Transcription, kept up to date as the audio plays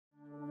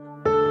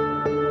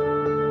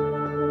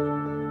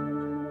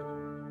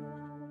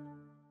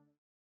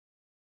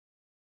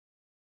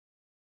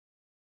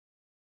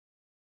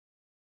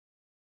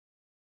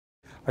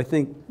I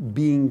think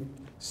being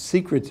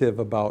secretive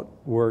about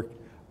work,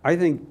 I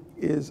think,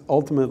 is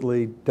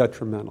ultimately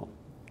detrimental.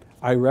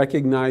 I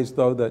recognize,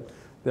 though, that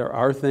there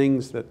are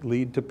things that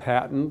lead to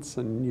patents,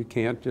 and you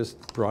can't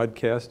just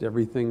broadcast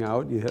everything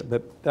out.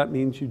 That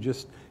means you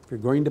just, if you're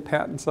going to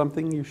patent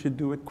something, you should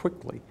do it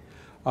quickly.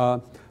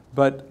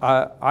 But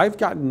I've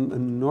gotten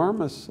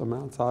enormous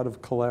amounts out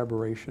of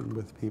collaboration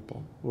with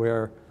people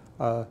where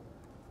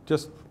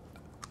just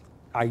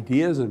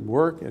ideas and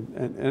work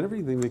and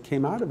everything that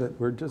came out of it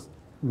were just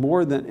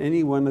more than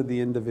any one of the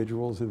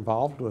individuals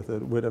involved with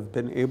it would have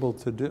been able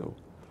to do.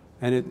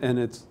 And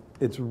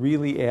it's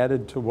really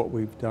added to what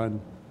we've done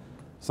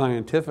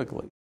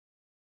scientifically.